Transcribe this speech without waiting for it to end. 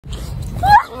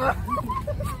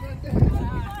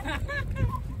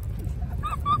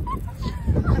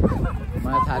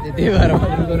मलाई थाहा थियो त्यही भएर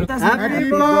Happy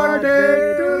birthday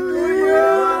to you.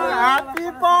 Happy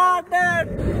birthday.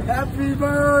 Happy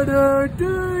birthday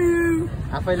to you.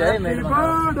 आफैले है मेरो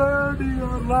birthday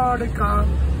dear Ladka.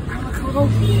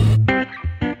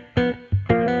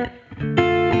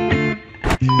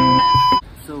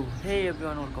 So hey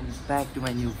everyone, welcome back to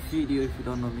my new video. If you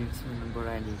don't know me, it's me number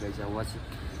and you guys are watching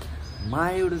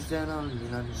my YouTube channel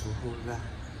Milan Bohora.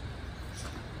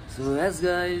 So yes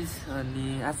guys, अनि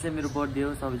आज चाहिँ मेरो birthday हो,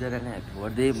 सबैजनाले happy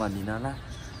birthday भनिदिनु होला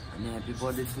अनि happy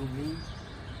birthday to me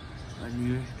अनि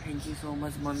thank you so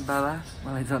much mummy बाबा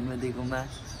मलाई जन्म दिएकोमा,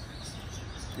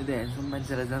 यति ह्यान्डसम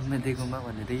मान्छेलाई जन्म दिएकोमा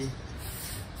भनेर।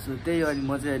 सो त्यही हो, अनि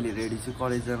म चाहिँ अहिले रेडी छु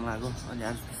कलेज जान लाग्यो अनि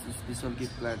आज स्पेसल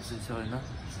गिफ्ट प्लान चाहिँ छ होइन,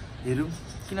 हेरौँ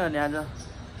किनभने आज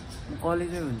म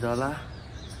कलेजमै हुन्छ होला,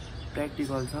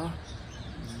 प्र्याक्टिकल छ।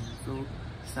 सो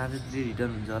साँझतिर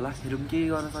रिटर्न हुन्छ होला, हेरौँ के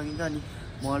गर्न सकिन्छ। अनि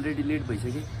म अलरेडी लेट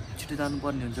भइसकेँ, छिटो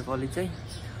जानुपर्ने हुन्छ कलेज चाहिँ।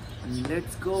 अनि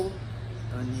लेट्स गो,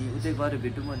 अनि उतै गएर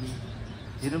भेटौँ अनि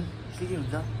हेरौँ के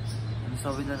हुन्छ। अनि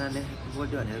सबैजनाले ह्याप्पी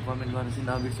बर्थडे भनेर कमेन्ट गर्नु चाहिँ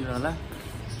नबिर्सिनु होला।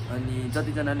 अनि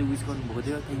जतिजनाले विस गर्नुभएको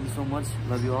थियो thank you so much,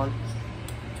 love you all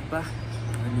चुप्पा।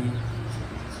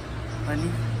 अनि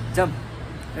जाम,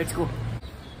 लेट्स गो।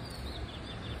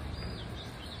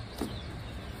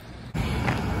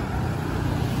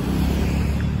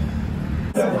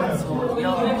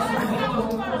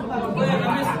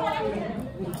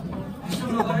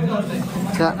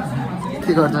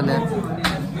 के गर्छ नि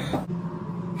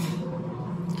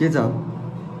के छ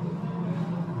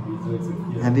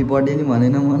ह्याप्पी बर्थडे नि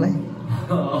भनेन मलाई।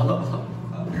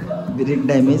 ब्रेक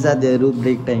टाइम है साथीहरू,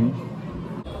 ब्रेक टाइम।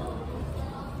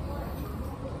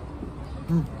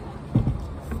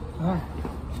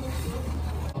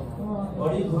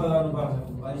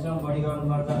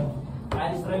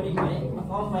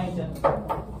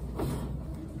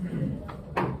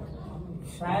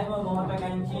 सायद म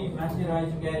महत्वाकांक्षी मान्छे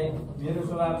रहेछु क्यारे, मेरो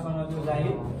स्वभावसँग त्यो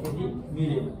जागिर यति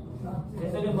मिले,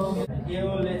 त्यसैले म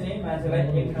केवलले चाहिँ मान्छेलाई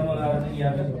एक ठाउँमा लगाएर चाहिँ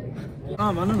याद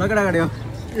भन्नु न केटाकेटी हो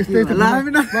यस्तै यस्तै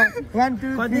 1 2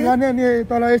 3 गर्ने अनि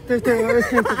तल यस्तै यस्तै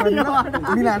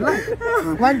मिलाएर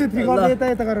 1 2 3 गर्दै यता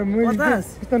यता गरेर मैले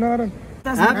यस्तो नगर।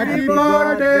 Happy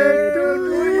birthday to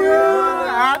you,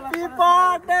 happy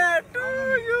birthday to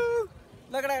you.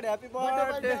 ल केटाकेटी ह्यापी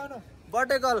बर्थडे,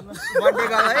 बर्थडे कल है, बर्थडे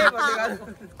कल।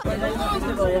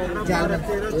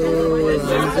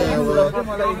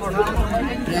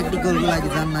 प्र्याक्टिकलको लागि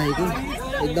जान्न आएको,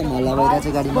 एकदम हल्ला भइरहेको छ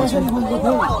गाडीमा छु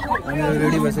अनि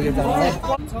रेडी भइसक्यो जानुलाई।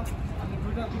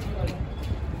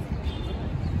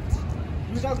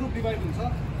 दुईटा ग्रुप डिभाइड हुन्छ है,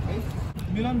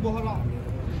 मिलन बोहरा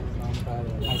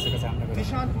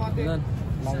निशान्त माते।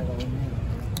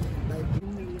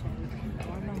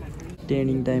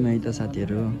 ट्रेनिङ टाइम है त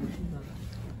साथीहरू,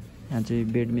 यहाँ चाहिँ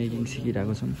बेड मेकिङ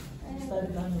सिकिरहेको छौँ।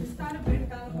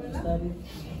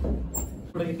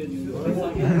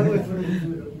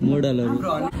 मोडलहरू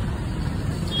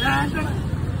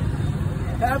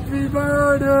ह्यापी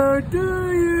बर्थडे टु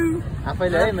यु,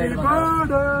 आफैले है मेरो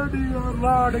बर्थडे डियर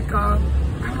लडका।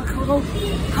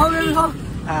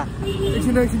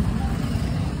 एकछिन एकछिन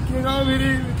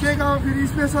के गाउँ फेरि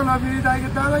स्पेसल हो फेरि दाइको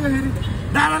दादाको फेरि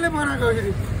दादाले बनाएको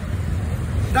फेरि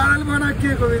दादाले बनाएको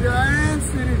केक हो फेरि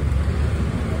फेरि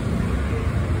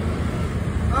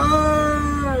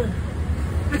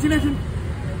एकछिन एकछिन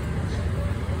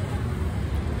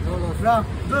ल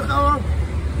खाऊ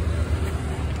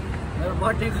मेरो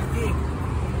बर्थडेको केक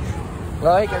ल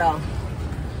है केटा।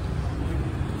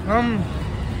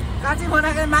 काची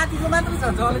बनाएको माथिको मात्र छ,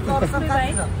 जले सब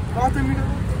काची छ। कस्तो मिठो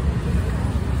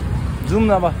जुम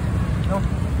न अब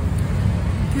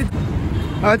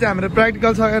आज चाहिँ हाम्रो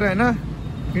प्र्याक्टिकल सकेर होइन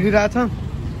हिँडिरहेको छौँ।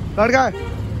 लड्का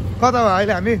कता भयो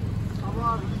अहिले हामी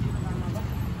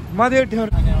मध्य ठाउँ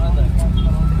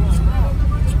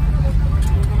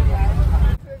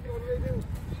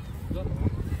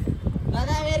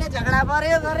झगडा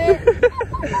पर्यो गरे।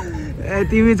 ए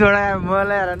तिमी छोडा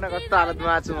मलाई हेर न कस्तो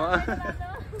हालतमा छु म।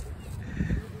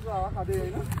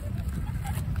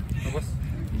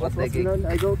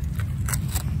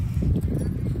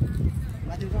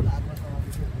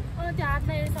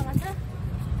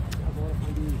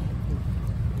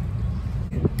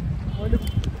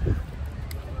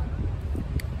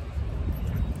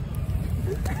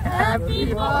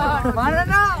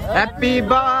 Happy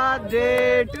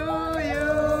birthday to you,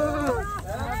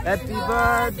 happy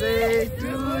birthday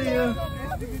to you.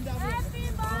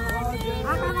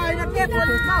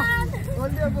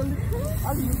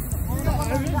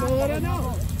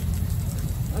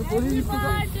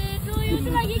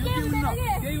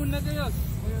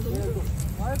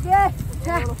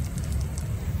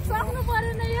 सक्नु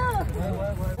पर्यो नि यो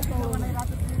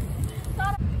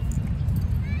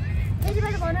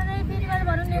फेरिबाट भन न फेरिबाट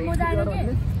भन नि म जाने के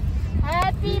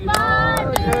happy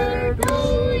birthday to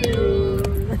you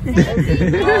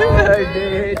happy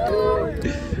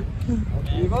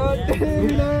birthday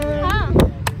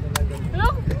to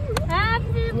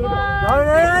happy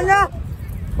birthday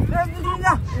happy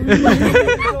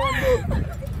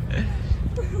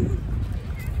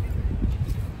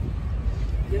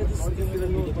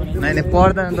नहीं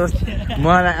पर्दैन दोस्त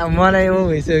मलाई वो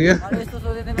भइसक्यो यस्तो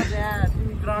सोचेदैन त्यहाँ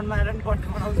ग्राउन्डमा आएर पनि पट्ट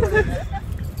बनाउँछ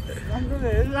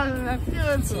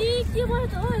के भयो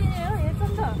त हो हेर्छ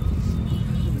नि त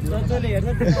जसले हेर्छ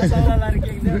त्यो साउला लाएर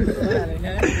केक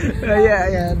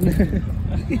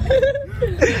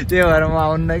त्यही भएर म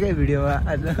आउन्न क्या भिडियोमा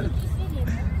आज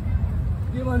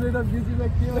के भन्छ त बिचमा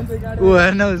के भन्छ गाडी ऊ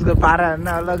हेर्न उसको पारा हेर्न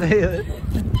अलगै हो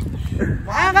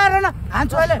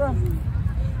हान्छु अहिले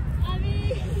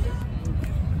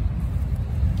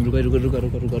रुक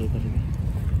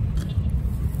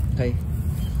खै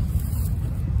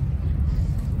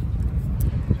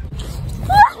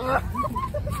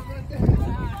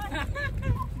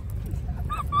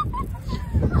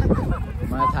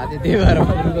मलाई थाहा थियो त्यही भएर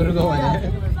रुक भने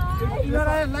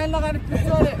लाइन लगाएर पुग्छ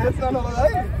अरे यसमा लगाउँदा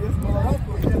है यसमा लगाऊ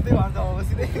त्यस्तै भन्छ अब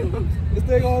सिधै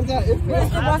यस्तै गर्छ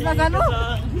यस्तो बस्न जानु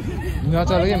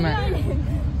नचल के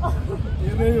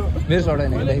मेरो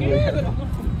सडाइन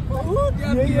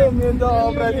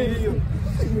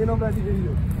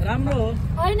राम्रो हो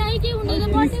होइन है के हुने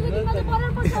बर्थडेको दिनमा त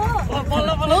पराल पर्छ हो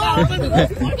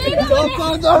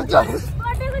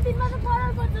बर्थडेको दिनमा त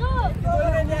पराल पर्छ हो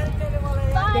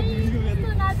भाइ यस्तो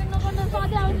नाच्नु नपर्ने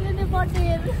सधैँ आउँदैन नि बर्थडे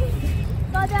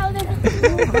सधैँ आउँदैन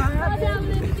त्यो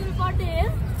बर्थडे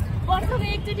वर्षको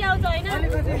एकचोटि आउँछ होइन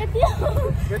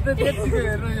त्यतिकै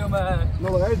हेर्नु योमा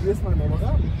नभए है ड्रेसमा नभए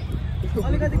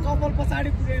अलिकति कपाल पछाडि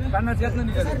पुगेन खाना च्यात्नु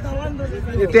नि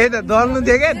त्यही त दल्नु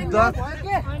थियो क्या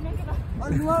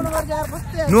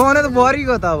नुहाउनु त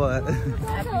बरीको त अब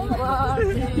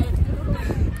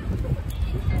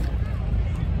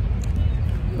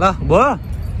ल भयो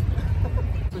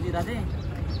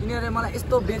यिनीहरूले मलाई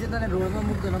यस्तो बेचेर रोडमा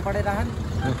मुख धुन पठाइराखन्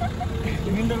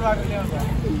मिनरल वाटर ल्याउँछ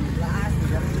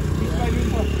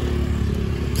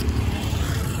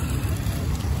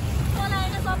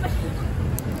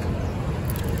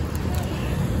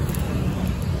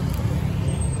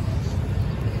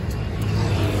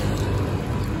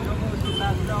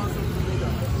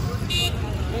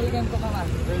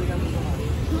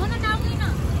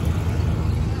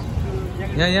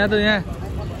यहाँ तो यहाँ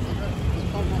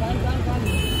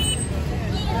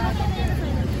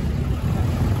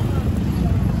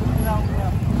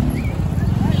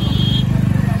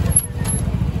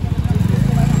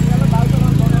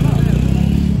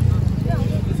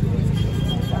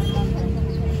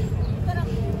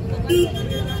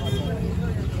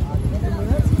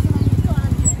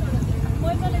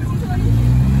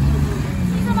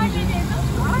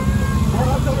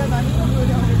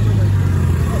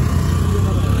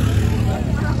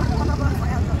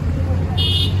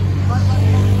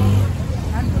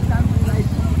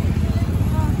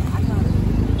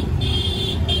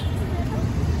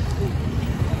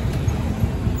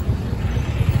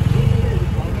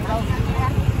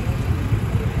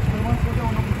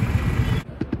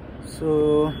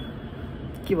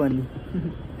के भन्ने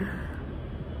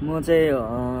म चाहिँ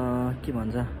के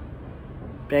भन्छ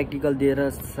प्र्याक्टिकल दिएर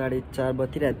 4:30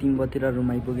 बजीतिर 3 बजीतिर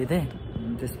रुम आइपुगेको थिएँ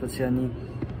त्यसपछि अनि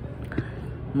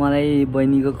मलाई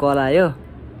बहिनीको कल आयो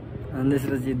अनि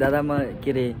त्यसपछि दादा म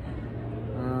के अरे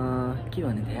के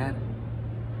भनेको थिएँ यार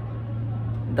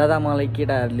दादा मलाई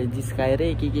केटाहरूले जिस्काएर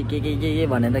के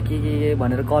भनेर के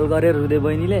भनेर कल गरेर रुँदै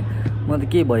बहिनीले म त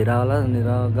के भइरह होला भनेर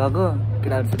गएको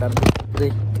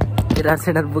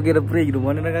केटार बोकेर पुरै हिरो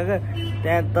भनेर गएको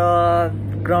त्यहाँ त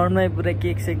ग्राउन्डमै पुरै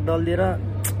केक सेक दलिदिएर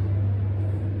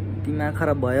दिमाग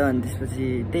खराब भयो अनि त्यसपछि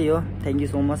त्यही हो थ्याङ्क यू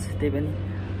सो मच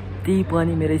त्यही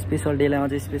पनि मेरो स्पेसल डेलाई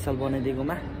अझै स्पेसल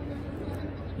बनाइदिएकोमा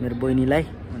मेरो बहिनीलाई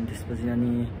अनि त्यसपछि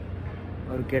अनि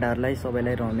अरू केटाहरूलाई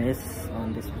सबैलाई रमेश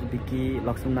अनि त्यसपछि विक्की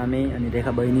लक्ष्मण मामे अनि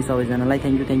रेखा बहिनी सबैजनालाई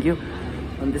थ्याङ्क यू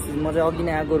अनि त्यसपछि म चाहिँ अघि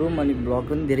नै आएको रुम अनि भ्लग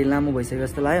पनि धेरै लामो भइसक्यो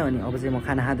जस्तो लाग्यो अनि अब चाहिँ म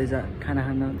खाना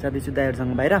खान जाँदैछु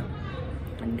दाइहरूसँग बाहिर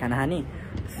अनि खाना खाने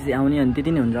त्यसपछि आउने अनि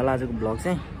त्यति नै हुन्छ होला आजको भ्लग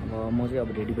चाहिँ अब म चाहिँ अब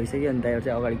रेडी भइसक्यो अनि दाइहरू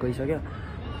चाहिँ अगाडि गइसक्यो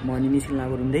म अनि निस्किन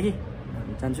लागेको रुमदेखि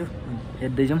जान्छु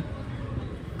हेर्दै जाउँ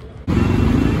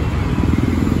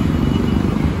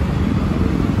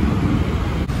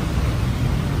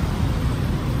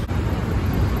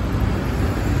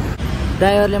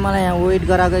दाइहरूले मलाई यहाँ वेट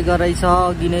गराएकै रहेछ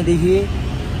अघि नैदेखि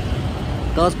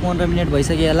 10-15 मिनट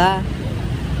भइसक्यो होला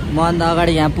म अन्त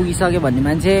अगाडि यहाँ पुगिसक्यो भन्ने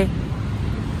मान्छे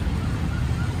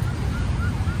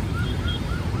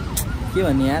के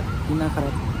भन्ने यार दिमाग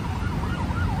खराब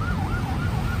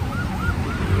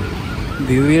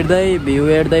भ्यू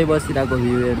हेर्दै बसिरहेको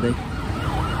भ्यू हेर्दै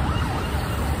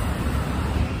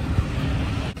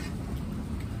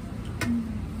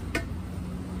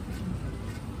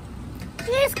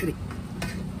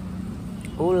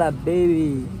Hola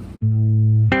baby.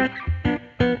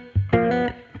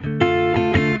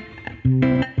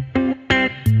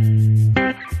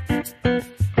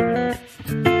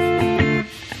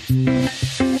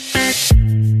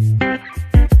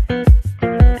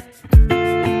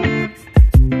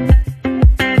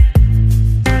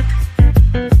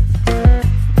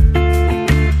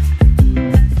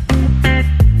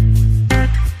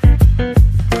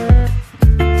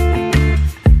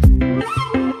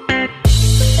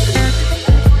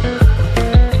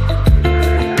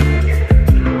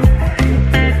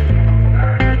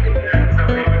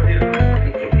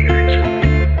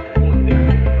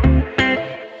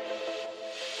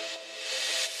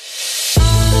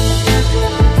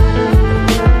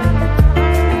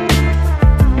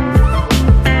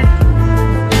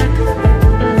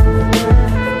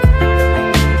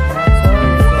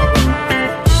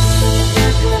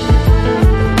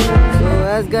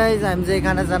 गाइज हामी चाहिँ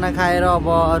खानासाना खाएर अब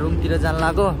रुमतिर जान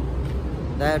लाग्यो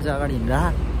दाइहरु चाहिँ अगाडि हिँड्रा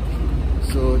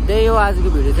सो त्यही हो आजको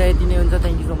भिडियो चाहिँ यति नै हुन्छ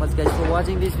thank you so much guys for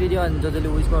watching this video अनि जसले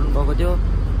विश गर्नुभएको थियो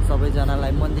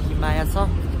सबैजनालाई मनदेखि माया छ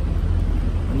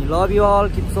अनि love you all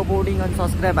keep supporting अनि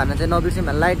सब्सक्राइब हान्न चाहिँ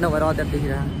नबिर्सिनु लाइट नभएर अध्यक्ष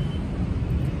देखिरह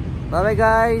बाइ बाइ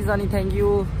गाइज अनि थ्याङ्क यू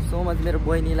सो मच मेरो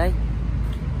बहिनीलाई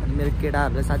अनि मेरो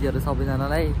केटाहरूलाई साथीहरू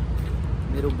सबैजनालाई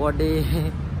मेरो बर्थडे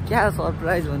क्या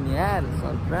सरप्राइज भन्ने यार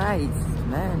सरप्राइज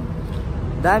म्यान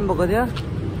दामी भएको थियो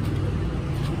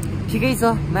ठिकै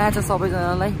छ माया छ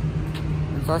सबैजनालाई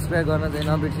सब्सक्राइब गर्न चाहिँ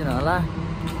नबिर्सिनु होला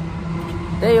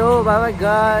त्यही हो bye bye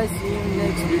guys C you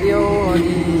next video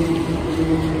अनि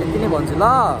यति नै भन्छु ल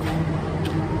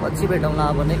पछि भेटौँला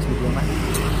अब नेक्स्ट भिडियोमा